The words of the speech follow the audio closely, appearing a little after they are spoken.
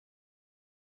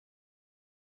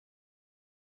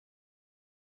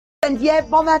Geneviève,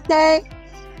 bon matin.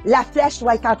 La flèche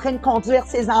doit être en train de conduire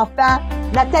ses enfants.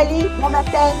 Nathalie, bon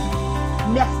matin.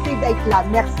 Merci d'être là,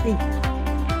 merci.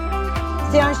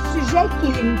 C'est un sujet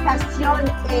qui me passionne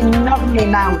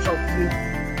énormément aujourd'hui.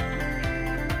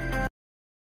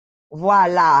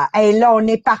 Voilà. Et là, on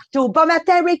est partout. Bon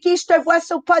matin, Ricky, je te vois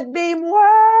sur Podbeam.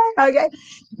 Ouais! Okay.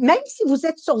 Même si vous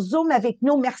êtes sur Zoom avec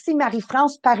nous, merci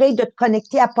Marie-France, pareil de te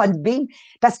connecter à Podbeam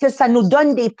parce que ça nous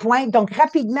donne des points. Donc,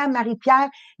 rapidement, Marie-Pierre,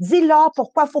 dis-leur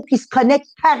pourquoi il faut qu'ils se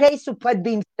connectent pareil sur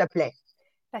Podbeam, s'il te plaît.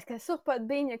 Parce que sur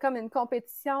Podbean, il y a comme une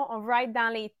compétition. On va être dans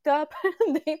les tops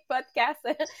des podcasts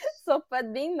sur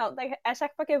Podbean. Donc, à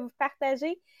chaque fois que vous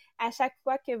partagez, à chaque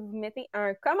fois que vous mettez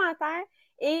un commentaire,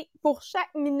 et pour chaque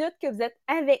minute que vous êtes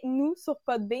avec nous sur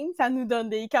Podbean, ça nous donne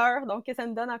des cœurs. Donc, ça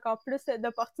nous donne encore plus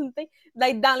d'opportunités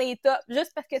d'être dans les tops.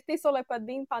 Juste parce que tu es sur le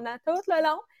Podbean pendant tout le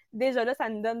long, déjà là, ça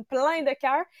nous donne plein de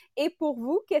cœurs. Et pour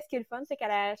vous, qu'est-ce qui est le fun? C'est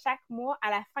qu'à chaque mois, à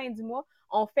la fin du mois,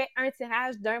 on fait un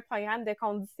tirage d'un programme de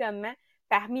conditionnement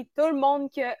parmi tout le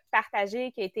monde qui a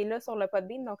partagé, qui a été là sur le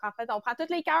Podbean. Donc, en fait, on prend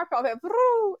tous les cœurs puis on fait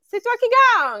 « c'est toi qui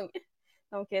gagne! »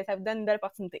 Donc, ça vous donne une belle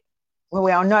opportunité.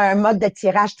 Oui, on a un mode de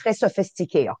tirage très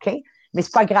sophistiqué, OK? Mais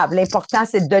c'est pas grave. L'important,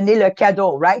 c'est de donner le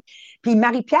cadeau, right? Puis,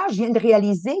 Marie-Pierre, je viens de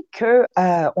réaliser que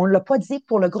on ne l'a pas dit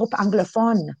pour le groupe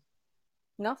anglophone.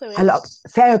 Non, c'est vrai. Alors,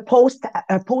 fais un post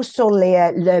sur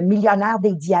le millionnaire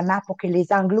des diamants pour que les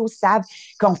Anglos savent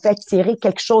qu'on fait tirer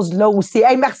quelque chose là aussi.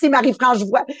 Hey, merci Marie-France, je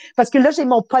vois. Parce que là, j'ai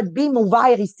mon Podbeam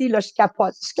ouvert ici, là, je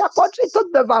capote, j'ai tout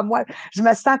devant moi. Je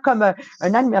me sens comme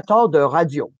un animateur de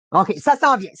radio. OK, ça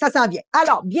s'en vient, ça s'en vient.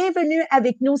 Alors, bienvenue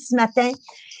avec nous ce matin.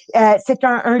 C'est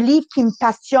un livre qui me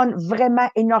passionne vraiment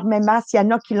énormément. S'il y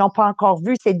en a qui l'ont pas encore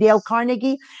vu, c'est Dale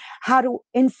Carnegie, How to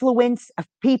Influence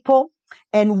People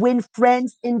and Win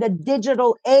Friends in the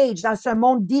Digital Age, dans ce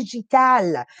monde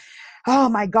digital. Oh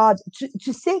my God,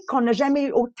 tu sais qu'on n'a jamais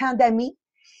eu autant d'amis,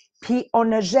 puis on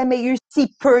n'a jamais eu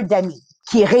si peu d'amis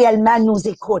qui réellement nous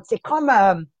écoutent. C'est comme,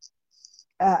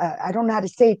 I don't know how to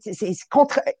say it, c'est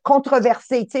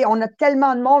controversé. Tu sais, on a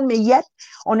tellement de monde, mais yet,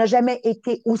 on n'a jamais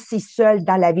été aussi seul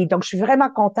dans la vie. Donc, je suis vraiment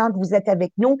contente que vous êtes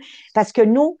avec nous parce que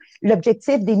nous,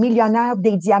 l'objectif des millionnaires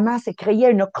des diamants, c'est créer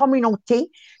une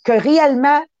communauté que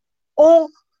réellement,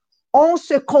 on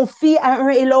se confie à un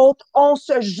et l'autre, on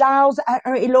se jase à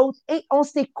un et l'autre et on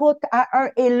s'écoute à un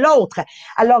et l'autre.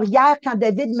 Alors hier, quand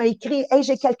David m'a écrit « Hey,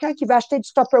 j'ai quelqu'un qui veut acheter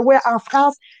du Tupperware en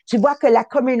France », tu vois que la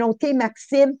communauté,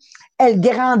 Maxime, elle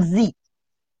grandit.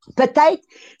 Peut-être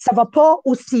ça va pas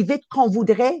aussi vite qu'on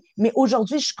voudrait, mais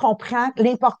aujourd'hui, je comprends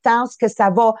l'importance que ça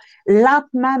va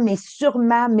lentement, mais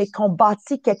sûrement, mais qu'on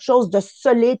bâtit quelque chose de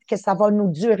solide, que ça va nous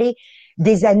durer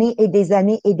des années et des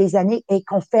années et des années et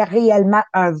qu'on fait réellement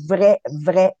un vrai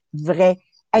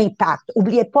impact.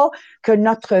 Oubliez pas que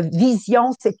notre vision,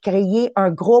 c'est de créer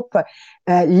un groupe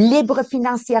libre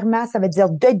financièrement, ça veut dire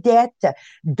de dette,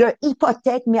 de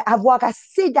hypothèque, mais avoir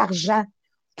assez d'argent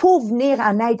pour venir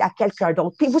en aide à quelqu'un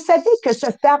d'autre. Puis vous savez que se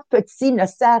faire petit ne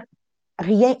sert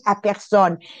rien à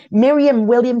personne. Marianne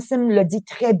Williamson le dit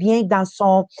très bien dans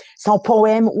son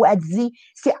poème où elle dit,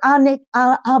 c'est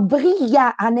en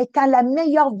brillant, en étant la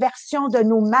meilleure version de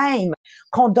nous-mêmes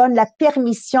qu'on donne la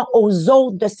permission aux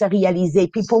autres de se réaliser.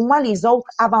 Puis pour moi, les autres,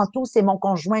 avant tout, c'est mon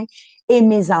conjoint et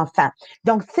mes enfants.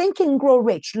 Donc, Think and Grow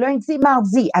Rich, lundi,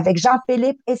 mardi, avec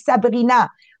Jean-Philippe et Sabrina,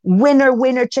 Winner,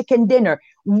 Winner, Chicken Dinner.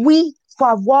 Oui, faut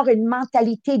avoir une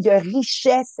mentalité de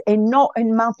richesse et non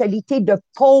une mentalité de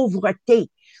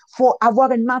pauvreté. Faut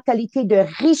avoir une mentalité de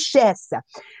richesse.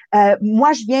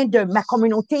 Moi, je viens de ma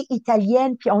communauté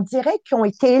italienne, puis on dirait qu'ils ont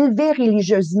été élevés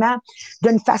religieusement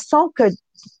d'une façon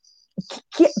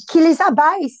qui les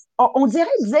abaisse. On dirait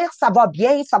dire ça va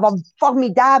bien, ça va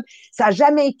formidable, ça n'a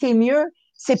jamais été mieux,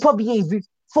 c'est pas bien vu.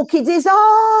 Faut qu'ils disent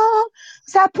oh,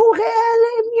 ça pourrait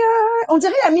aller mieux. On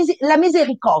dirait la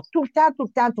miséricorde tout le temps, tout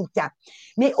le temps, tout le temps.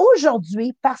 Mais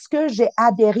aujourd'hui, parce que j'ai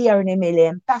adhéré à un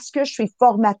MLM, parce que je suis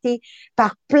formatée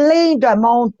par plein de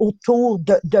monde autour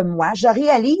de moi, je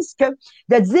réalise que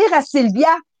de dire à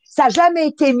Sylvia ça n'a jamais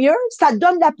été mieux, ça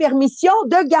donne la permission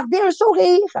de garder un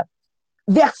sourire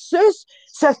versus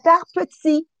se faire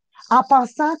petit en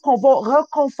pensant qu'on va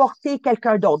reconforter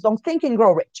quelqu'un d'autre. Donc, Think and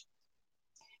Grow Rich.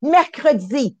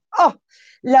 Mercredi,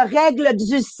 la règle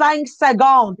du 5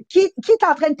 secondes. Qui est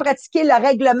en train de pratiquer le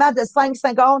règlement de 5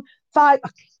 secondes? Okay.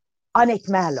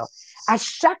 Honnêtement, là, à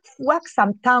chaque fois que ça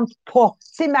me tente pas,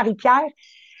 tu sais, Marie-Pierre,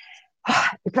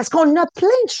 parce qu'on a plein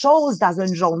de choses dans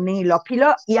une journée, là, puis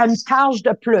là, il y a une tâche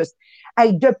de plus.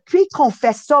 Hey, depuis qu'on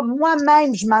fait ça,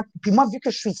 moi-même, puis moi, vu que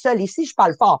je suis seule ici, je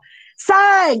parle fort.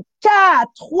 5, 4,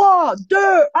 3, 2,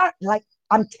 1, like,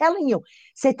 I'm telling you,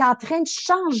 c'est en train de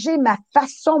changer ma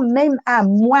façon, même à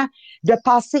moi, de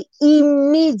passer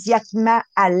immédiatement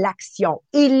à l'action.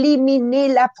 Éliminer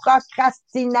la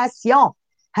procrastination.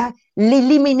 Hein?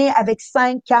 L'éliminer avec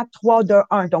 5, 4, 3, 2,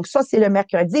 1. Donc, ça, c'est le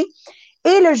mercredi.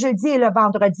 Et le jeudi et le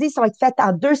vendredi, ça va être fait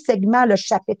en 2 segments, le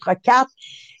chapitre 4,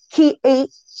 qui est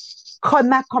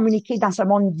comment communiquer dans ce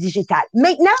monde digital.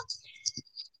 Maintenant,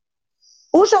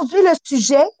 aujourd'hui, le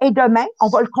sujet, et demain, on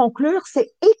va le conclure,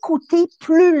 c'est écouter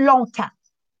plus longtemps.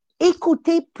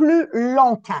 Écouter plus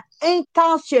longtemps,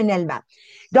 intentionnellement.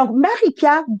 Donc,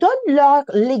 Marie-Pierre, donne-leur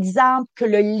l'exemple que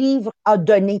le livre a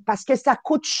donné parce que ça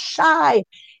coûte cher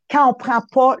quand on ne prend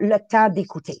pas le temps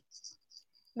d'écouter.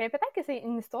 Mais peut-être que c'est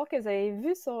une histoire que vous avez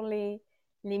vue sur les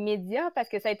médias parce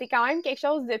que ça a été quand même quelque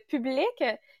chose de public,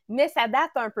 mais ça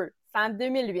date un peu. C'est en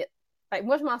 2008. Fait que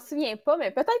moi, je m'en souviens pas,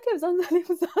 mais peut-être que vous allez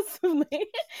vous en souvenir.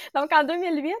 Donc, en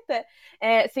 2008,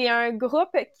 c'est un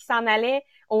groupe qui s'en allait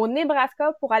au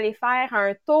Nebraska pour aller faire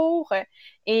un tour.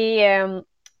 Et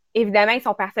évidemment, ils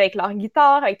sont partis avec leur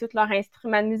guitare, avec tous leurs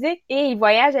instruments de musique, et ils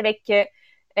voyagent avec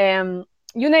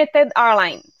United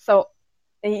Airlines. So,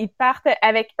 ils partent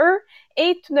avec eux,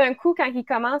 et tout d'un coup, quand ils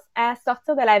commencent à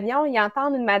sortir de l'avion, ils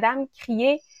entendent une madame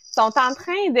crier « Ils sont en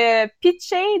train de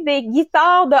pitcher des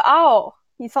guitares dehors! »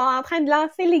 Ils sont en train de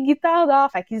lancer les guitares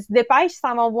dehors. Fait qu'ils se dépêchent, ils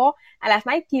s'en vont voir à la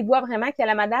fenêtre, puis ils voient vraiment que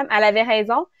la madame, elle avait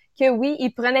raison, que oui,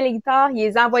 ils prenaient les guitares, ils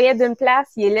les envoyaient d'une place,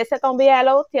 ils les laissaient tomber à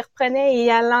l'autre, ils reprenaient et ils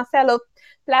les lançaient à l'autre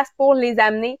place pour les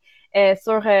amener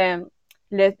sur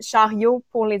le chariot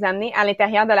pour les amener à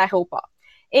l'intérieur de l'aéroport.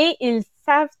 Et ils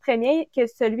savent très bien que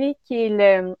celui qui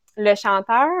est le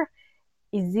chanteur,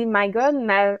 il dit « My God,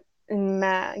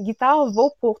 ma guitare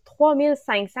vaut pour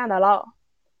 3500 $.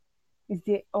 Il se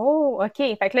dit « Oh, OK. »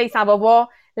 Fait que là, il s'en va voir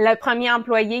le premier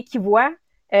employé qui voit.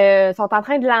 Sont en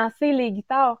train de lancer les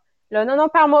guitares. Là, non,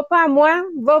 parle-moi pas à moi,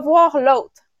 va voir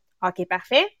l'autre. OK,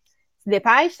 parfait. Il se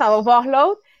dépêche, s'en va voir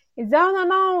l'autre. Il dit « Oh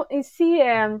non, ici,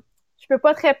 je peux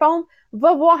pas te répondre.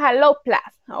 Va voir à l'autre place. »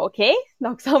 OK.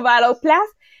 Donc, ça va à l'autre place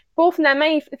pour finalement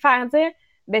faire dire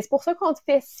ben c'est pour ça qu'on te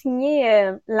fait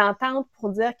signer l'entente pour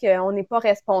dire qu'on n'est pas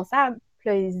responsable. Puis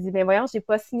là, il se dit ben voyons, j'ai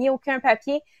pas signé aucun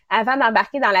papier avant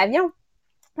d'embarquer dans l'avion.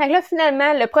 Fait que là,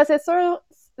 finalement, le processus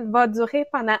va durer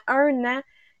pendant 1 an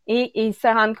et ils se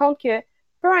rendent compte que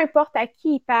peu importe à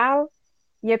qui ils parlent,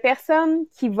 il y a personne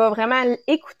qui va vraiment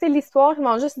écouter l'histoire. Ils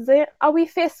vont juste dire « Ah oui,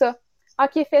 fais ça.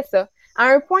 OK, fais ça. » À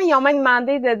un point, ils ont même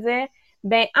demandé de dire «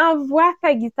 Ben, envoie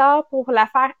ta guitare pour la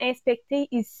faire inspecter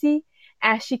ici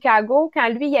à Chicago, quand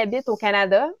lui, il habite au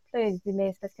Canada. » Là, il se dit «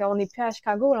 Mais c'est parce qu'on n'est plus à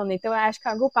Chicago. Là, on était à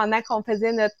Chicago pendant qu'on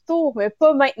faisait notre tour, mais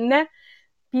pas maintenant. »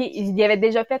 Puis, il avait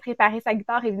déjà fait réparer sa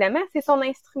guitare, évidemment. C'est son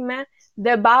instrument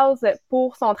de base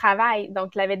pour son travail.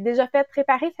 Donc, il l'avait déjà fait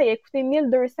réparer. Ça lui a coûté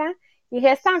 1200. Il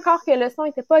restait encore que le son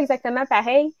n'était pas exactement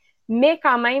pareil, mais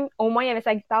quand même, au moins, il avait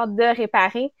sa guitare de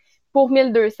réparer pour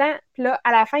 1200. Puis là,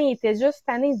 à la fin, il était juste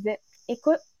tanné. Il disait,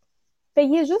 écoute,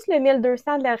 payez juste le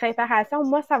 1200 de la réparation.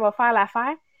 Moi, ça va faire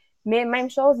l'affaire. Mais même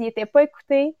chose, il n'était pas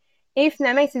écouté. Et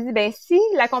finalement, il s'est dit, ben si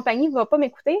la compagnie ne va pas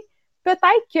m'écouter,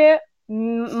 peut-être que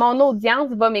mon audience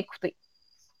va m'écouter.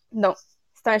 Donc,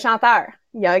 c'est un chanteur.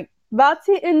 Il a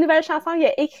bâti une nouvelle chanson, il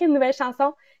a écrit une nouvelle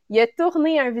chanson, il a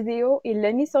tourné une vidéo, il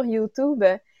l'a mis sur YouTube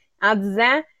en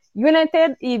disant «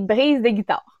 United, il brise des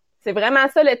guitares ». C'est vraiment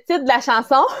ça le titre de la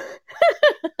chanson.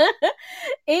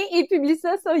 Et il publie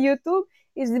ça sur YouTube.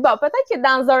 Il se dit « Bon, peut-être que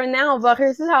dans 1 an, on va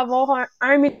réussir à avoir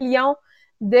 1 million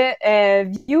de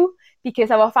views, puis que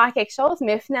ça va faire quelque chose. »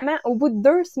 Mais finalement, au bout de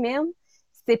 2 semaines,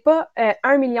 c'est pas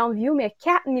 1 million de views, mais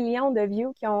 4 millions de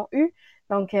views qu'ils ont eu.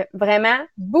 Donc, vraiment,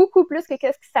 beaucoup plus que ce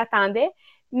qui s'attendait.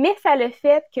 Mais ça le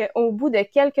fait qu'au bout de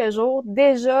quelques jours,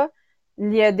 déjà,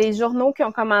 il y a des journaux qui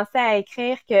ont commencé à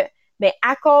écrire que, ben,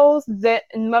 à cause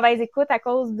d'une mauvaise écoute, à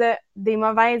cause des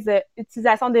mauvaises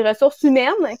utilisations des ressources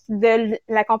humaines de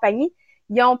la compagnie,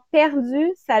 ils ont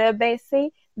perdu, ça a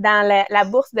baissé dans la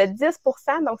bourse de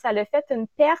 10%. Donc, ça a fait une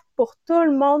perte pour tout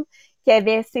le monde qui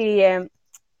avait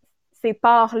ces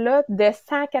parts-là de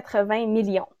 180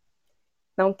 millions.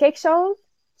 Donc, quelque chose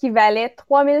qui valait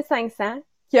 3500,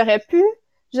 qui aurait pu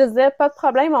juste dire, pas de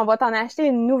problème, on va t'en acheter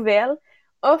une nouvelle,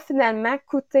 a finalement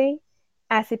coûté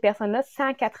à ces personnes-là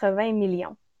 180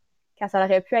 millions, quand ça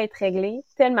aurait pu être réglé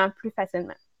tellement plus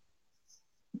facilement.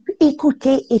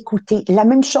 Écoutez, écoutez. La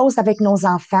même chose avec nos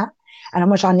enfants. Alors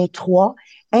moi, j'en ai 3.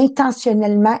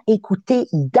 Intentionnellement écouter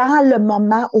dans le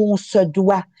moment où on se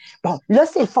doit. Bon, là,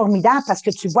 c'est formidable parce que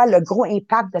tu vois le gros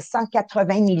impact de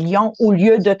 180 millions au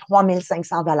lieu de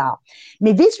 3500 $.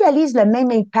 Mais visualise le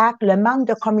même impact, le manque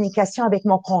de communication avec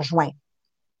mon conjoint.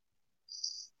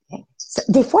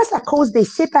 Des fois, ça cause des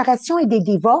séparations et des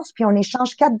divorces, puis on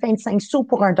échange 4,25 sous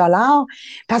pour $1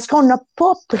 parce qu'on n'a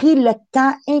pas pris le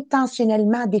temps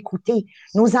intentionnellement d'écouter.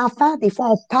 Nos enfants, des fois,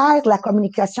 on perd la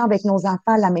communication avec nos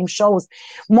enfants, la même chose.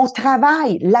 Mon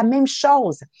travail, la même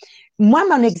chose. Moi,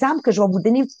 mon exemple que je vais vous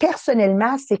donner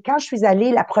personnellement, c'est quand je suis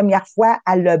allée la première fois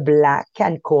à Leblanc,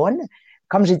 Cancun.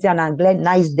 Comme j'ai dit en anglais,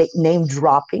 nice name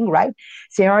dropping, right?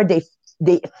 C'est un des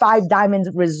Five Diamond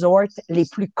Resorts les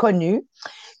plus connus.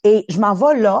 Et je m'en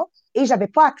vais là et j'avais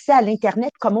pas accès à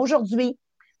l'Internet comme aujourd'hui.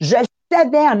 Je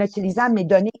savais en utilisant mes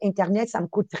données Internet, ça me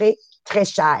coûterait très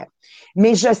cher.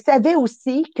 Mais je savais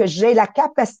aussi que j'ai la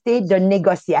capacité de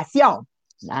négociation.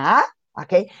 Ah,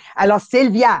 OK? Alors,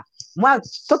 Sylvia, moi,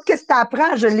 tout ce que tu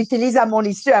apprends, je l'utilise à mon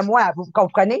issue à moi. Vous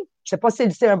comprenez? Je sais pas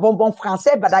si c'est un bon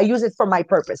français, but I use it for my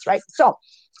purpose, right? So,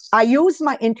 I use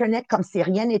my Internet comme si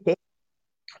rien n'était.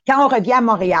 Quand on revient à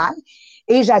Montréal,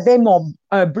 et j'avais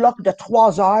un bloc de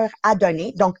 3 heures à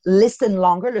donner. Donc, listen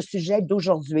longer, le sujet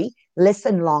d'aujourd'hui,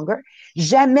 listen longer.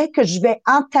 Jamais que je vais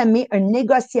entamer une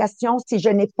négociation si je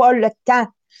n'ai pas le temps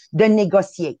de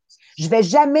négocier. Je vais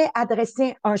jamais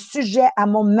adresser un sujet à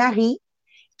mon mari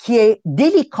qui est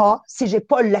délicat si j'ai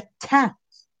pas le temps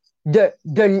de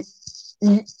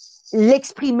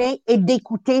l'exprimer et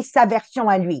d'écouter sa version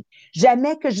à lui.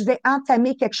 Jamais que je vais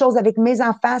entamer quelque chose avec mes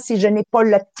enfants si je n'ai pas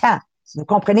le temps. Vous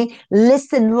comprenez?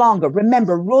 Listen longer.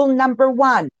 Remember, rule number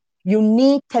 1, you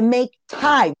need to make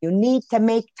time. You need to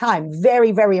make time.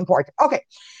 Very, very important. OK.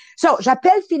 So,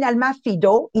 j'appelle finalement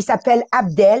Fido. Il s'appelle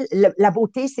Abdel. La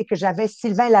beauté, c'est que j'avais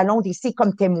Sylvain Lalonde ici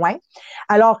comme témoin.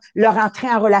 Alors, leur entrée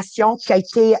en relation qui a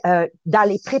été dans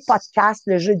les pré-podcasts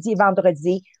le jeudi et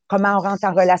vendredi, comment on rentre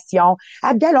en relation.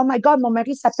 Abdel, oh my God, mon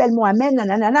mari s'appelle Mohamed,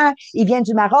 nanana, il vient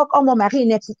du Maroc. Oh, mon mari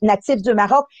est natif du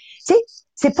Maroc. Tu sais,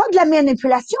 c'est pas de la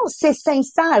manipulation, c'est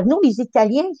sincère. Nous, les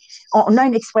Italiens, on a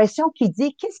une expression qui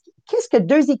dit qu'est-ce que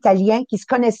deux Italiens qui se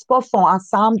connaissent pas font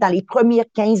ensemble dans les premières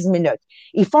 15 minutes?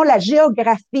 Ils font la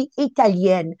géographie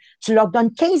italienne. Tu leur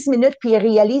donnes 15 minutes puis ils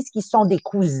réalisent qu'ils sont des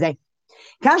cousins.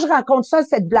 Quand je raconte ça,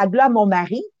 cette blague-là à mon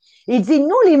mari, il dit,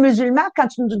 nous, les musulmans, quand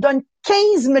tu nous donnes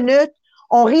 15 minutes,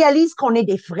 on réalise qu'on est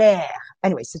des frères.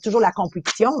 Anyway, c'est toujours la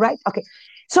compétition, right? Okay.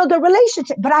 So the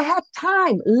relationship, but I had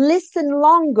time. Listen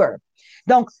longer.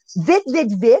 Donc, vite,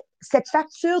 cette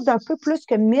facture d'un peu plus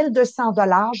que 1 200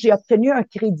 $, j'ai obtenu un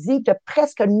crédit de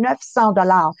presque 900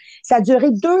 $. Ça a duré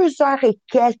 2 heures et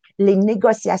quelques, les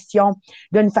négociations,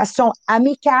 d'une façon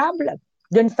amicable,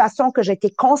 d'une façon que j'étais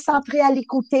concentrée à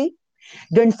l'écouter,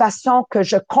 d'une façon que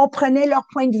je comprenais leur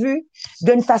point de vue,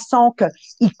 d'une façon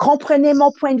qu'ils comprenaient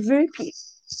mon point de vue, puis,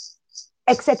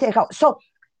 etc. So,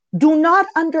 do not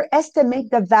underestimate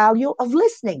the value of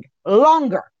listening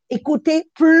longer. Écoutez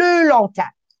plus longtemps.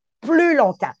 Plus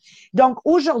longtemps. Donc,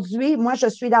 aujourd'hui, moi, je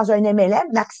suis dans un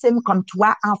MLM, Maxime, comme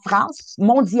toi, en France,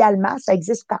 mondialement, ça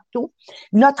existe partout.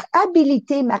 Notre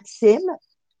habilité, Maxime,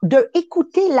 de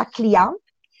écouter la cliente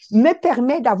me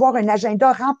permet d'avoir un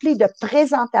agenda rempli de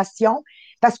présentations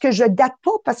parce que je date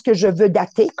pas parce que je veux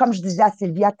dater, comme je disais à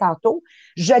Sylvia tantôt.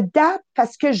 Je date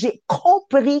parce que j'ai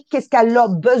compris qu'est-ce qu'elle a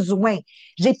besoin.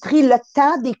 J'ai pris le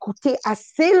temps d'écouter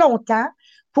assez longtemps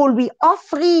pour lui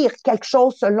offrir quelque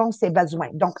chose selon ses besoins.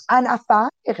 Donc, en affaires,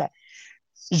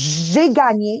 j'ai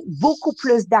gagné beaucoup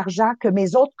plus d'argent que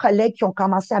mes autres collègues qui ont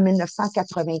commencé en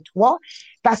 1983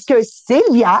 parce que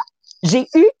Sylvia, j'ai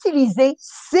utilisé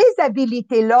ces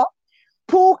habilités-là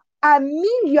pour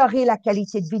améliorer la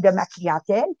qualité de vie de ma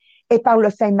clientèle et par le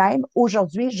fait même,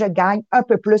 aujourd'hui, je gagne un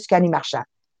peu plus qu'Annie Marchand.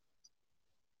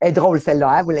 Elle est drôle, celle-là,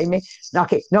 hein? Vous l'aimez?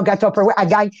 OK. Donc, à Tupperware, elle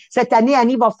gagne. Cette année,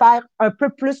 Annie va faire un peu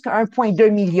plus qu'1,2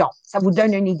 million. Ça vous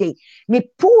donne une idée.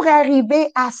 Mais pour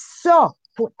arriver à ça,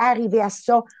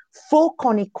 faut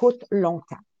qu'on écoute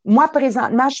longtemps. Moi,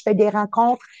 présentement, je fais des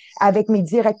rencontres avec mes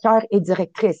directeurs et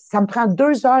directrices. Ça me prend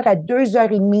 2 heures à 2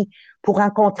 heures et demie pour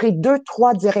rencontrer 2,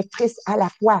 3 directrices à la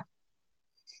fois.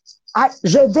 Ah,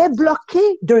 je vais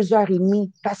bloquer 2 heures et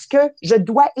demie parce que je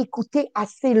dois écouter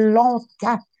assez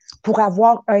longtemps pour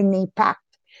avoir un impact.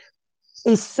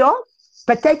 Et ça,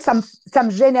 peut-être ça me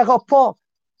générera pas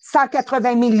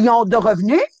 180 millions de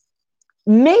revenus,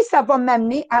 mais ça va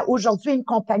m'amener à aujourd'hui une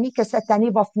compagnie que cette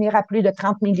année va finir à plus de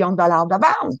 30 millions de dollars de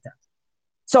vente.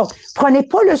 So, prenez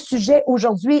pas le sujet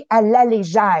aujourd'hui à la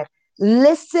légère.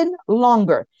 Listen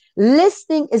longer.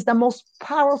 Listening is the most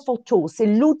powerful tool. C'est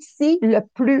l'outil le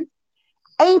plus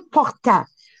important.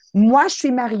 Moi, je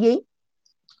suis mariée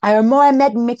à un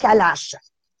Mohamed Mekalash,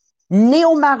 né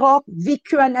au Maroc,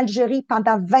 vécu en Algérie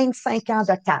pendant 25 ans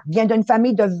de temps, vient d'une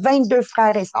famille de 22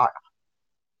 frères et sœurs.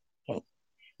 Okay.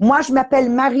 Moi, je m'appelle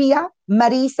Maria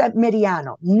Marisa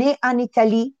Meriano, née en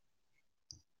Italie,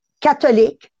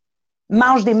 catholique,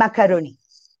 mange des macaronis.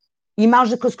 Il mange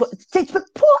du couscous. Tu sais, tu peux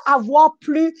pas avoir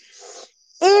plus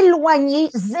éloigné,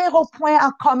 0 point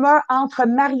en commun entre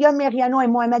Maria Meriano et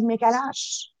Mohamed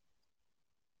Mekalash.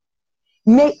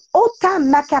 Mais autant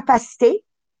ma capacité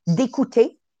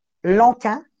d'écouter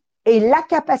longtemps et la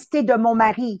capacité de mon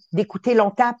mari d'écouter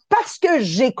longtemps parce que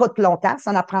j'écoute longtemps,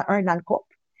 ça en apprend un dans le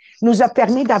couple, nous a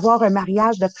permis d'avoir un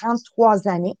mariage de 33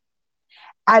 années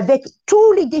avec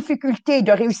toutes les difficultés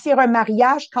de réussir un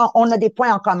mariage quand on a des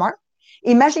points en commun.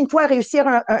 Imagine-toi réussir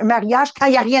un mariage quand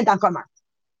il n'y a rien en commun.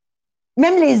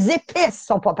 Même les épices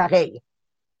sont pas pareilles.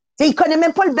 T'sais, il connaît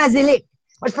même pas le basilic.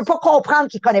 Moi, je peux pas comprendre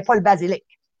qu'il connaît pas le basilic.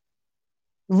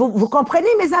 Vous comprenez,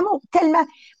 mes amours, tellement.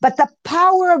 But the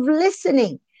power of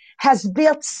listening has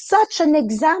built such an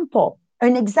example,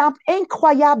 un exemple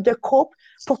incroyable de couple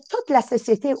pour toute la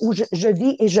société où je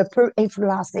vis et je peux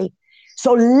influencer.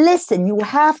 So listen, you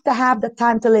have to have the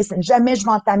time to listen. Jamais je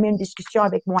vais entamer une discussion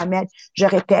avec Mohamed, je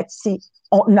répète, si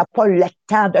on n'a pas le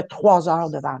temps de 3 heures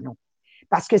devant nous.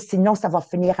 Parce que sinon, ça va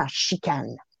finir en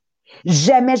chicane.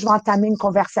 Jamais je vais entamer une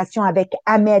conversation avec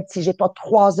Ahmed si j'ai pas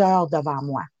 3 heures devant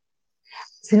moi.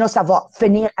 Sinon, ça va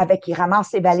finir avec il ramasse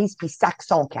ses valises puis il sac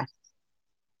son camp.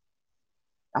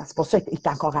 Ah, c'est pour ça qu'il est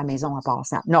encore à la maison en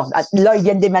passant. Non, là, il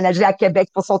vient de déménager à Québec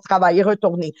pour son travail et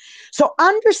retourner. So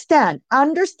understand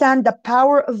the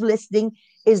power of listening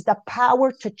is the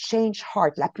power to change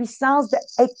heart. La puissance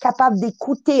d'être capable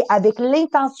d'écouter avec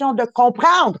l'intention de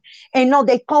comprendre et non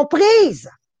d'être comprise.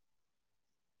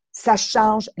 Ça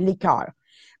change les cœurs.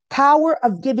 Power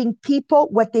of giving people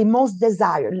what they most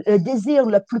desire. Le désir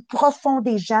le plus profond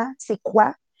des gens, c'est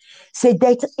quoi? C'est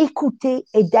d'être écouté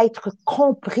et d'être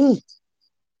compris.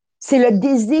 C'est le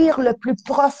désir le plus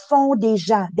profond des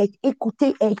gens, d'être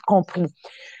écouté et être compris.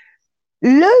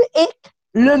 Le hic,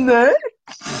 le me,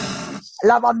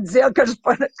 là, on va me dire que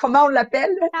comment on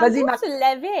l'appelle? Vas-y, Marc. Tu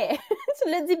l'avais. Tu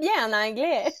l'as dit bien en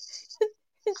anglais.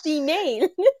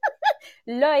 Email.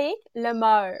 Le hic, le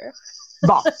meurt.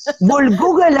 Bon, vous le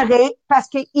googlerez parce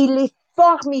qu'il est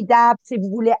formidable si vous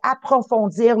voulez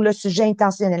approfondir le sujet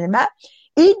intentionnellement.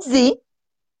 Il dit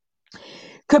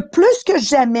que plus que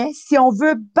jamais, si on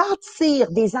veut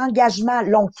bâtir des engagements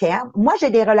long terme, moi, j'ai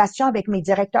des relations avec mes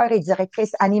directeurs et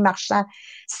directrices, Annie Marchand,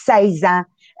 16 ans,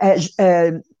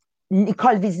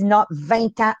 Nicole Vézina,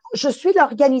 20 ans. Je suis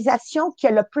l'organisation qui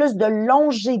a le plus de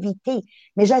longévité.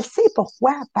 Mais je le sais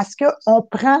pourquoi. Parce qu'on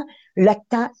prend le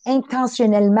temps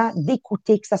intentionnellement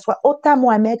d'écouter, que ce soit autant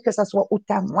Mohamed, que ce soit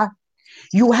autant moi.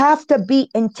 You have to be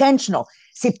intentional.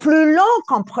 C'est plus long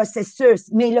comme processus,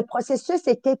 mais le processus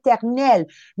est éternel.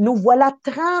 Nous voilà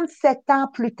 37 ans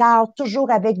plus tard,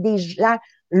 toujours avec des gens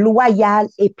loyaux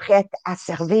et prêts à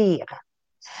servir.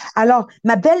 Alors,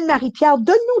 ma belle Marie-Pierre,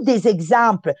 donne-nous des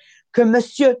exemples que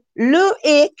Monsieur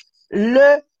Loïc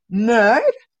Lemeur,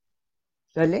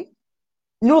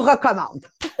 nous recommande.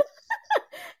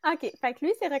 OK. Fait que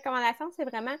lui, ses recommandations, c'est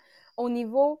vraiment au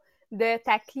niveau de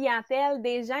ta clientèle,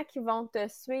 des gens qui vont te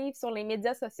suivre sur les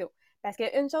médias sociaux. Parce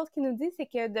qu'une chose qu'il nous dit, c'est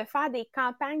que de faire des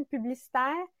campagnes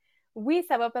publicitaires, oui,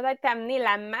 ça va peut-être t'amener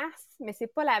la masse, mais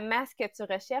c'est pas la masse que tu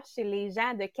recherches chez les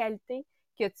gens de qualité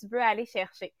que tu veux aller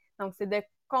chercher. Donc, c'est de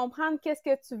comprendre qu'est-ce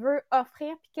que tu veux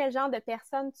offrir puis quel genre de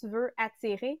personnes tu veux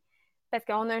attirer. Parce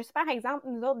qu'on a un super exemple,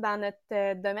 nous autres, dans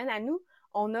notre domaine à nous,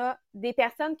 on a des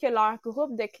personnes que leur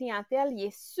groupe de clientèle il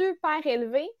est super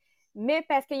élevé, mais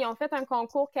parce qu'ils ont fait un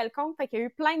concours quelconque, fait qu'il y a eu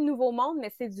plein de nouveaux mondes,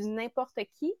 mais c'est du n'importe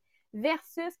qui,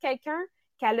 versus quelqu'un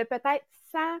qui a peut-être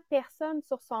 100 personnes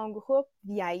sur son groupe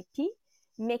VIP,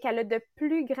 mais qu'elle a de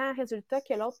plus grands résultats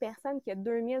que l'autre personne qui a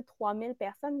 2000, 3000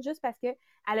 personnes, juste parce qu'elle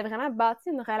a vraiment bâti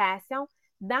une relation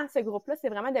dans ce groupe-là. C'est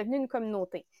vraiment devenu une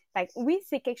communauté. Fait que oui,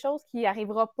 c'est quelque chose qui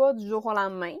n'arrivera pas du jour au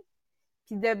lendemain.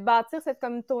 Puis de bâtir cette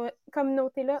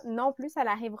communauté-là, non plus, ça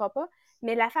n'arrivera pas.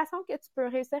 Mais la façon que tu peux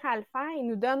réussir à le faire, il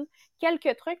nous donne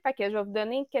quelques trucs. Fait que je vais vous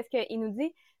donner qu'est-ce qu'il nous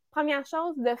dit. Première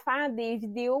chose, de faire des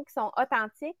vidéos qui sont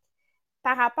authentiques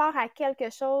par rapport à quelque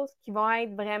chose qui va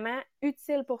être vraiment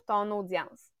utile pour ton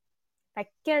audience. Fait que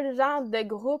quel genre de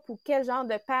groupe ou quel genre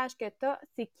de page que tu as,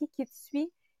 c'est qui te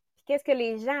suit, puis qu'est-ce que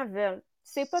les gens veulent.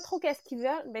 Tu sais pas trop qu'est-ce qu'ils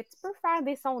veulent, mais tu peux faire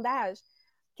des sondages.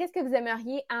 Qu'est-ce que vous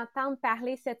aimeriez entendre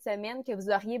parler cette semaine que vous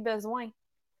auriez besoin?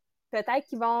 Peut-être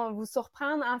qu'ils vont vous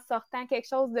surprendre en sortant quelque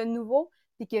chose de nouveau,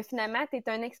 puis que finalement, tu es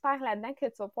un expert là-dedans, que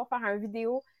tu vas pouvoir faire une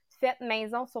vidéo faite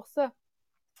maison sur ça.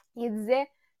 Il disait,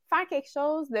 faire quelque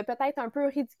chose de peut-être un peu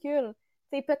ridicule.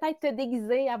 Tu sais, peut-être te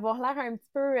déguiser, avoir l'air un petit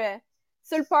peu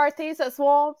sur le party ce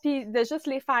soir, puis de juste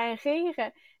les faire rire.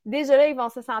 Déjà là, ils vont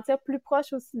se sentir plus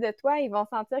proches aussi de toi. Ils vont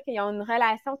sentir qu'ils ont une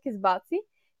relation qui se bâtit.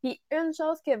 Puis une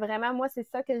chose que vraiment, moi, c'est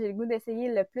ça que j'ai le goût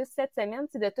d'essayer le plus cette semaine,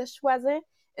 c'est de te choisir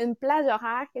une plage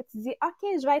horaire que tu dis,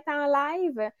 OK, je vais être en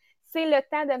live. C'est le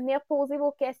temps de venir poser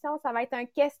vos questions. Ça va être un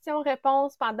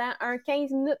question-réponse pendant un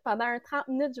 15 minutes, pendant un 30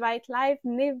 minutes, je vais être live.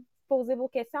 Venez poser vos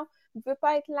questions. Vous ne pouvez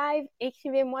pas être live,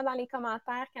 écrivez-moi dans les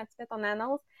commentaires quand tu fais ton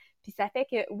annonce. Puis ça fait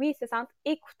que, oui, ils se sentent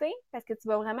écoutés parce que tu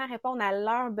vas vraiment répondre à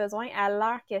leurs besoins, à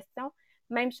leurs questions.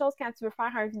 Même chose quand tu veux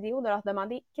faire une vidéo, de leur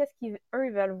demander qu'est-ce qu'eux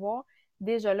ils veulent voir.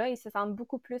 Déjà là, ils se sentent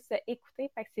beaucoup plus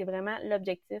écoutés. Fait que c'est vraiment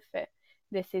l'objectif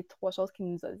de ces 3 choses qu'il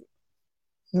nous a dit.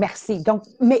 Merci. Donc,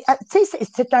 mais tu sais,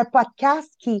 c'est un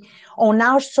podcast qui, on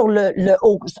nage sur le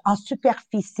haut, en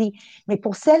superficie. Mais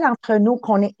pour celles d'entre nous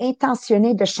qu'on est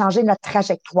intentionné de changer notre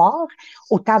trajectoire,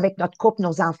 autant avec notre couple,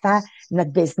 nos enfants,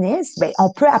 notre business, ben, on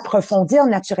peut approfondir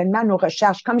naturellement nos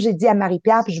recherches. Comme j'ai dit à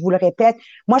Marie-Pierre, puis je vous le répète,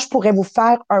 moi, je pourrais vous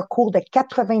faire un cours de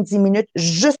 90 minutes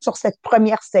juste sur cette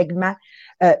première segment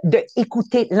de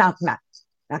écouter lentement.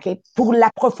 OK? Pour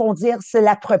l'approfondir, c'est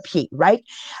l'approprier, right?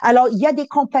 Alors, il y a des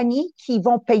compagnies qui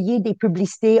vont payer des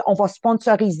publicités, on va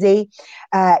sponsoriser,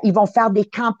 ils vont faire des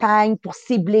campagnes pour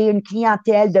cibler une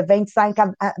clientèle de 25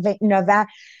 à 29 ans.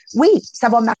 Oui, ça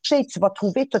va marcher, tu vas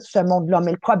trouver tout ce monde-là,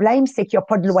 mais le problème, c'est qu'il n'y a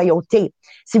pas de loyauté.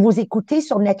 Si vous écoutez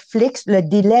sur Netflix le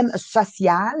dilemme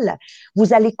social,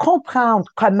 vous allez comprendre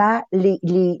comment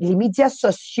les médias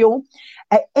sociaux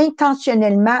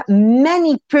intentionnellement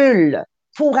manipulent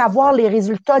pour avoir les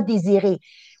résultats désirés.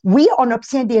 Oui, on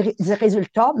obtient des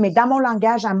résultats, mais dans mon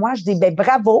langage à moi, je dis, ben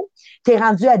bravo, tu es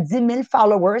rendu à 10 000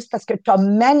 followers parce que tu as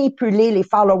manipulé les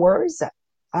followers,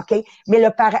 OK? Mais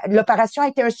l'opération a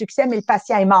été un succès, mais le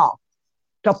patient est mort.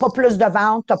 Tu n'as pas plus de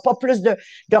ventes, tu n'as pas plus de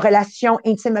relations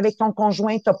intimes avec ton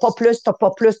conjoint, tu n'as pas plus, tu n'as pas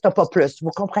plus, tu n'as pas plus.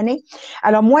 Vous comprenez?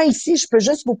 Alors, moi, ici, je peux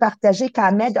juste vous partager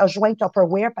qu'Ahmed a joint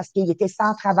Tupperware parce qu'il était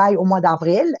sans travail au mois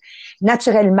d'avril.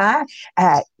 Naturellement,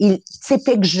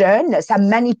 typique jeune, ça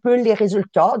manipule les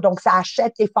résultats, donc ça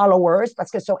achète tes followers parce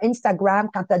que sur Instagram,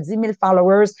 quand tu as 10 000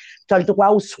 followers, tu as le droit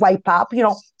au swipe up.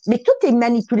 Mais tout est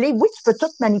manipulé. Oui, tu peux tout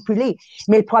manipuler.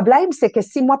 Mais le problème, c'est que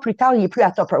 6 mois plus tard, il n'est plus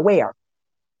à Tupperware.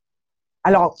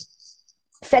 Alors,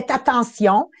 faites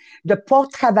attention de ne pas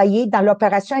travailler dans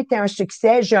l'opération était un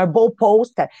succès. J'ai un beau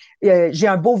post, j'ai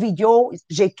un beau vidéo,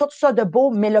 j'ai tout ça de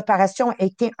beau, mais l'opération a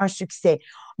été un succès.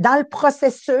 Dans le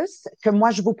processus que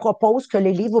moi je vous propose, que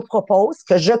les livres vous proposent,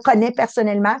 que je connais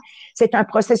personnellement, c'est un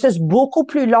processus beaucoup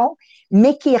plus long,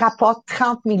 mais qui rapporte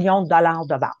 30 millions de dollars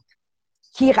de vente,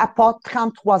 qui rapporte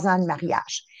 33 ans de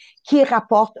mariage, qui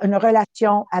rapporte une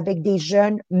relation avec des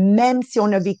jeunes, même si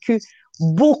on a vécu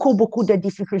beaucoup, beaucoup de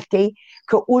difficultés,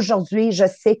 qu'aujourd'hui, je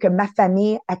sais que ma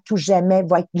famille, à tout jamais,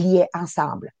 va être liée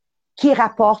ensemble. Qui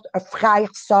rapporte un frère,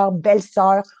 sœur,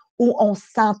 belle-sœur, où on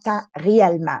s'entend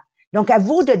réellement. Donc, à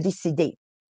vous de décider.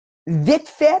 Vite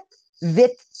fait,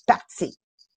 vite parti.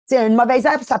 C'est une mauvaise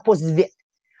herbe, ça pousse vite.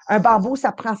 Un bambou,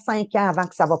 ça prend 5 ans avant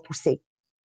que ça va pousser.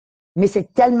 Mais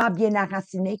c'est tellement bien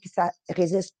enraciné que ça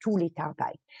résiste tous les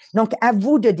tempêtes. Donc, à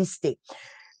vous de décider.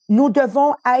 Nous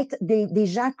devons être des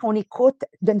gens qu'on écoute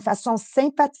d'une façon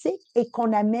sympathique et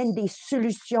qu'on amène des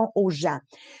solutions aux gens.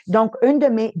 Donc, une de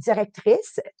mes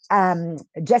directrices,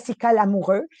 Jessica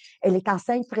Lamoureux, elle est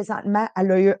enceinte présentement.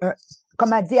 Elle a eu,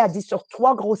 comme elle dit sur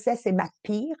 3 grossesses, c'est ma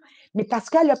pire, mais parce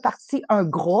qu'elle a parti un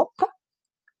groupe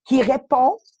qui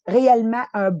répond réellement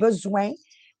à un besoin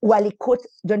ou à l'écoute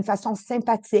d'une façon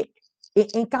sympathique et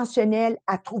intentionnelle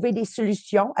à trouver des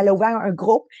solutions. Elle a ouvert un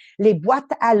groupe, les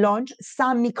boîtes à lunch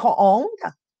sans micro-ondes.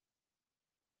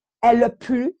 Elle a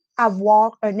pu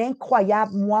avoir un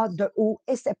incroyable mois de août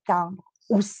et septembre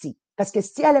aussi. Parce que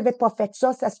si elle n'avait pas fait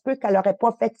ça, ça se peut qu'elle n'aurait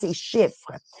pas fait ses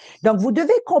chiffres. Donc, vous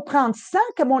devez comprendre, sans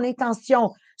que mon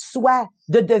intention soit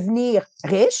de devenir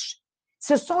riche,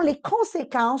 ce sont les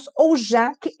conséquences aux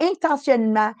gens qui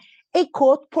intentionnellement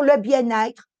écoutent pour le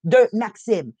bien-être de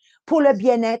Maxime, pour le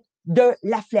bien-être de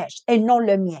la flèche et non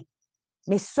le mien.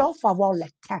 Mais ça, il faut avoir le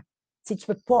temps. Tu ne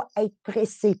peux pas être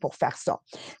pressé pour faire ça.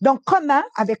 Donc, comment?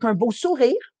 Avec un beau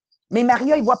sourire. Mais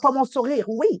Maria, il ne voit pas mon sourire.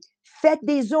 Oui, faites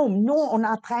des zooms. Nous, on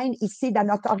entraîne ici dans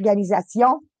notre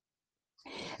organisation.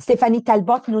 Stéphanie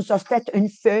Talbot nous a fait une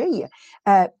feuille,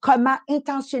 comment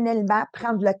intentionnellement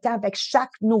prendre le temps avec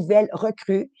chaque nouvelle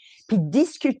recrue, puis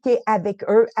discuter avec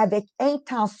eux avec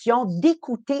intention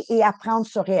d'écouter et apprendre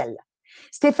sur elle.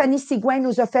 Stéphanie Sigouin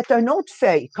nous a fait une autre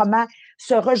feuille, comment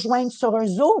se rejoindre sur un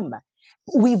Zoom,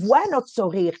 où ils voient notre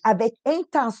sourire avec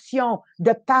intention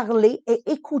de parler et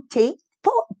écouter,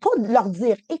 pas de leur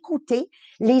dire écouter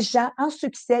les gens en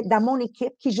succès dans mon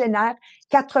équipe qui génèrent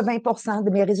 80 de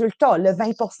mes résultats, le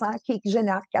 20 qui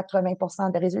génère 80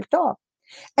 des résultats.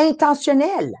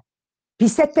 Intentionnel. Puis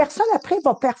cette personne, après,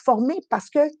 va performer parce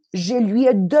que je lui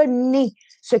ai donné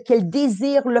ce qu'elle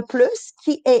désire le plus,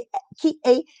 qui est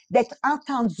d'être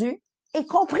entendue est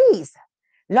comprise.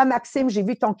 Là, Maxime, j'ai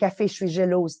vu ton café, je suis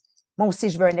jalouse. Moi aussi,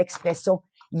 je veux un expresso.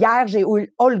 Hier, j'ai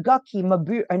eu Olga qui m'a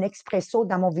bu un expresso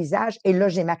dans mon visage et là,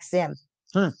 j'ai Maxime.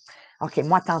 OK,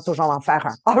 moi, tantôt, j'en vais en faire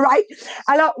un. All right?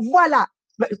 Alors, voilà.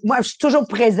 Moi, je suis toujours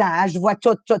présent, hein? Je vois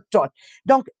tout, tout, tout.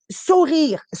 Donc,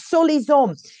 sourire sur les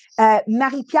Zooms.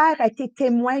 Marie-Pierre a été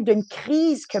témoin d'une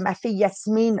crise que ma fille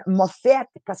Yasmine m'a faite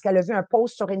parce qu'elle a vu un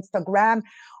post sur Instagram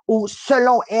où,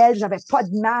 selon elle, j'avais pas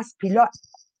de masque. Puis là,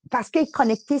 parce qu'elle est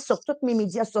connectée sur tous mes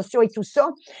médias sociaux et tout ça,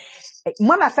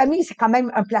 moi, ma famille, c'est quand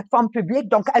même une plateforme publique.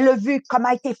 Donc, elle a vu comment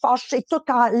elle était fâchée, tout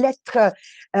en lettres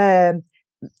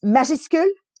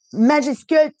majuscules,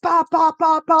 pas.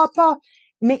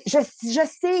 Mais je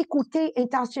sais écouter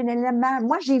intentionnellement.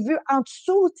 Moi, j'ai vu en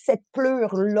dessous de cette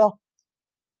pleure-là.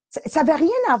 Ça n'avait rien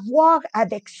à voir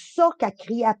avec ça qu'elle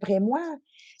crie après moi.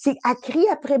 C'est qu'elle crie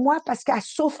après moi parce qu'elle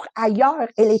souffre ailleurs.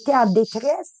 Elle était en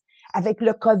détresse avec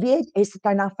le COVID et c'est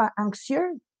un enfant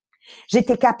anxieux.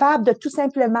 J'étais capable de tout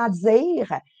simplement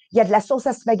dire, il y a de la sauce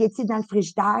à spaghetti dans le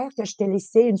frigidaire que je t'ai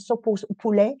laissé, une soupe au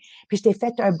poulet, puis je t'ai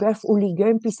fait un bœuf aux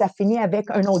légumes, puis ça finit avec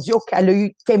un audio qu'elle a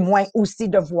eu témoin aussi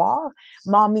de voir.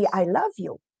 Mommy, I love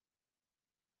you.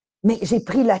 Mais j'ai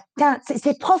pris le temps.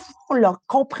 C'est profond, là.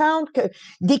 Comprendre que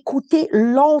d'écouter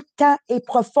longtemps et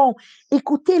profond.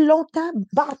 Écouter longtemps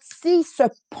bâtit ce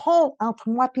pont entre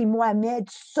moi et Mohamed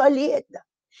solide.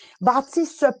 Bâti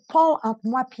ce pont entre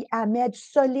moi puis Ahmed,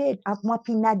 solide, entre moi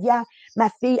puis Nadia, ma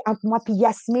fille, entre moi puis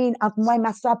Yasmine, entre moi et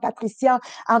ma soeur Patricia,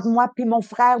 entre moi puis mon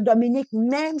frère Dominique,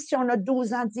 même si on a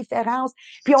 12 ans de différence,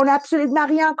 puis on n'a absolument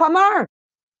rien en commun.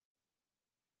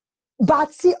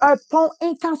 Bâti un pont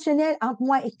intentionnel entre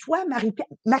moi et toi, Marie-Pierre.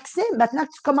 Maxime, maintenant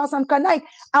que tu commences à me connaître,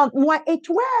 entre moi et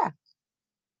toi.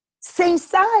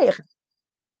 Sincère.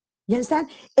 You understand?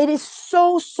 It is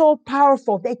so, so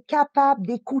powerful d'être capable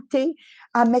d'écouter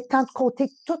en mettant de côté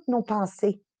toutes nos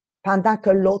pensées pendant que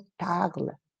l'autre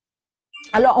parle.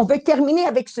 Alors, on veut terminer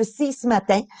avec ceci ce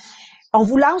matin. On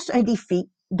vous lance un défi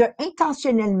de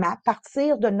intentionnellement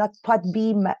partir de notre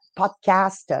Podbeam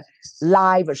podcast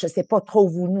live, je ne sais pas trop où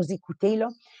vous nous écoutez, là,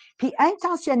 puis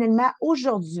intentionnellement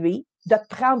aujourd'hui de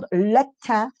prendre le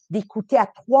temps d'écouter à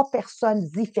 3 personnes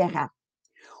différentes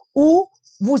où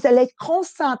vous allez être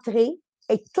concentré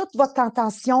et toute votre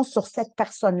attention sur cette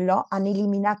personne-là en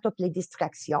éliminant toutes les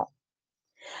distractions,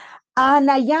 en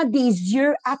ayant des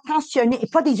yeux attentionnés, et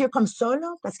pas des yeux comme ça,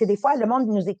 là, parce que des fois, le monde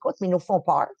nous écoute, mais ils nous font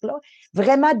peur, là.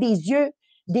 Vraiment des yeux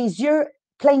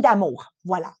pleins d'amour,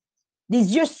 voilà.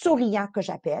 Des yeux souriants que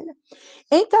j'appelle.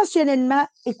 Intentionnellement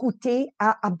écouter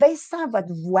en baissant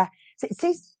votre voix.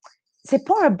 C'est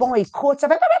pas un bon écoute. Ça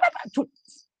fait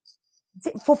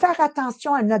il faut faire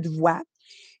attention à notre voix.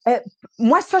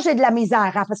 Moi, ça, j'ai de la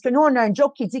misère, hein, parce que nous, on a un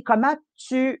joke qui dit comment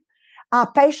tu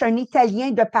empêches un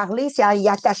Italien de parler, c'est en y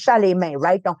attachant les mains,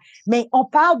 right? Donc, mais on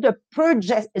parle de peu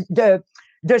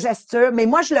de gestures, mais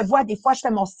moi, je le vois, des fois, je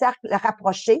fais mon cercle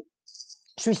rapproché.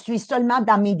 Je suis seulement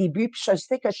dans mes débuts, puis je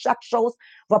sais que chaque chose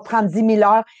va prendre 10 000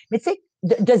 heures. Mais tu sais,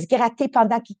 de se gratter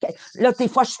pendant qu'il... Là, des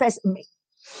fois,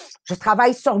 je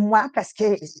travaille sur moi parce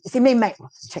que c'est mes mains.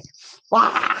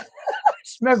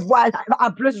 Je me vois,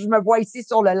 en plus, je me vois ici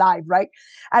sur le live, right?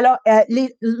 Alors,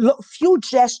 les few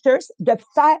gestures,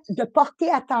 de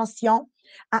porter attention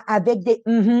avec des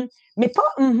mais pas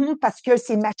parce que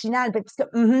c'est machinal, parce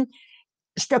que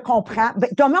je te comprends.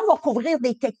 Demain, on va couvrir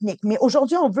des techniques, mais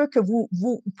aujourd'hui, on veut que vous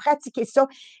pratiquiez ça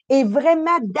et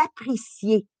vraiment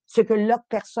d'apprécier ce que l'autre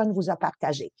personne vous a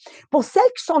partagé. Pour celles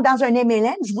qui sont dans un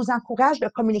MLM, je vous encourage de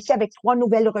communiquer avec 3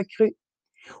 nouvelles recrues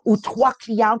ou 3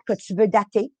 clientes que tu veux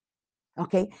dater.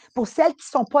 OK? Pour celles qui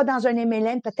ne sont pas dans un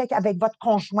MLM, peut-être avec votre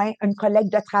conjoint, une collègue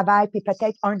de travail, puis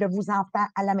peut-être un de vos enfants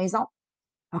à la maison.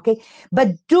 OK?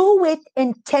 But do it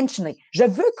intentionally. Je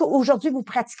veux qu'aujourd'hui, vous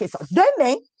pratiquiez ça.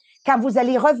 Demain, quand vous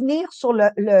allez revenir sur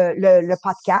le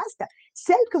podcast,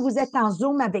 celle que vous êtes en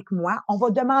Zoom avec moi, on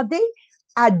va demander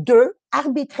à 2,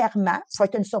 arbitrairement, ça va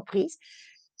être une surprise,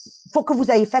 il faut que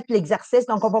vous ayez fait l'exercice.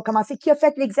 Donc, on va commencer. Qui a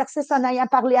fait l'exercice en ayant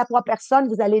parlé à 3 personnes?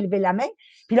 Vous allez lever la main.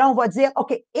 Puis là, on va dire,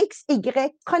 OK, X,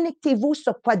 Y, connectez-vous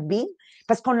sur Podbean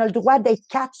parce qu'on a le droit d'être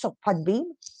 4 sur Podbean.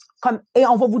 Et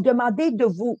on va vous demander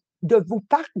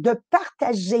de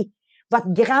partager votre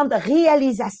grande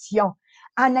réalisation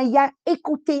en ayant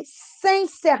écouté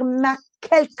sincèrement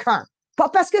quelqu'un. Pas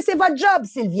parce que c'est votre job,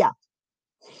 Sylvia,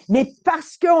 mais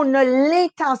parce qu'on a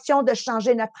l'intention de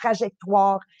changer notre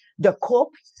trajectoire de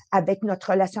couple, avec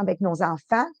notre relation avec nos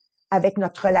enfants, avec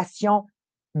notre relation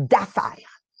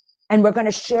d'affaires. And we're going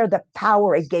to share the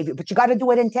power it gave you. But you got to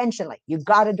do it intentionally. You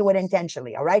got to do it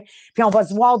intentionally, all right? Puis on va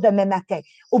se voir demain matin.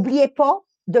 N'oubliez pas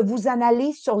de vous en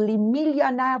aller sur les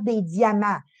millionnaires des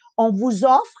diamants. On vous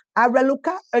offre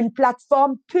Araluca, une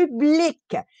plateforme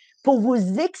publique pour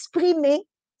vous exprimer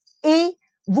et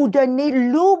vous donner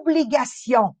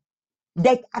l'obligation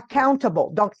d'être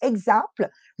accountable. Donc, exemple,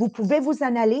 vous pouvez vous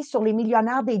en aller sur les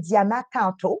millionnaires des diamants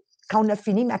tantôt, quand on a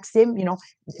fini, Maxime,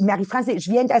 Marie-France,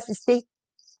 je viens d'assister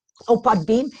au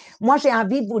Podbean. Moi, j'ai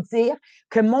envie de vous dire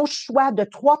que mon choix de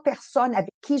 3 personnes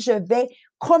avec qui je vais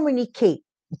communiquer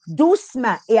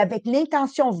doucement et avec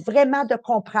l'intention vraiment de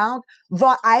comprendre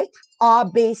va être A,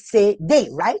 B, C, D,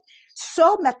 right? Ça,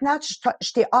 maintenant,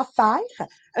 je t'ai offert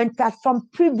une plateforme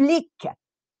publique.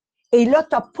 Et là,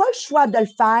 tu n'as pas le choix de le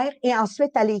faire et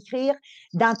ensuite aller écrire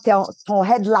dans ton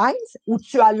headlines où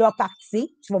tu as là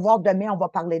parti. Tu vas voir demain, on va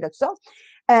parler de ça.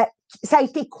 Ça a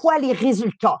été quoi les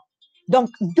résultats? Donc,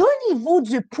 donnez-vous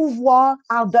du pouvoir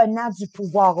en donnant du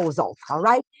pouvoir aux autres. All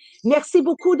right? Merci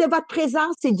beaucoup de votre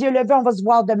présence et Dieu le veut, on va se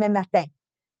voir demain matin.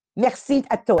 Merci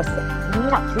à tous.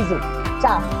 Bisous.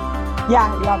 Ciao. Yeah.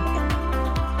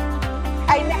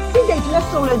 Hey, merci d'être là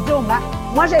sur le Zoom. Hein?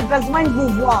 Moi, j'ai besoin de vous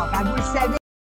voir. Hein? Vous le savez.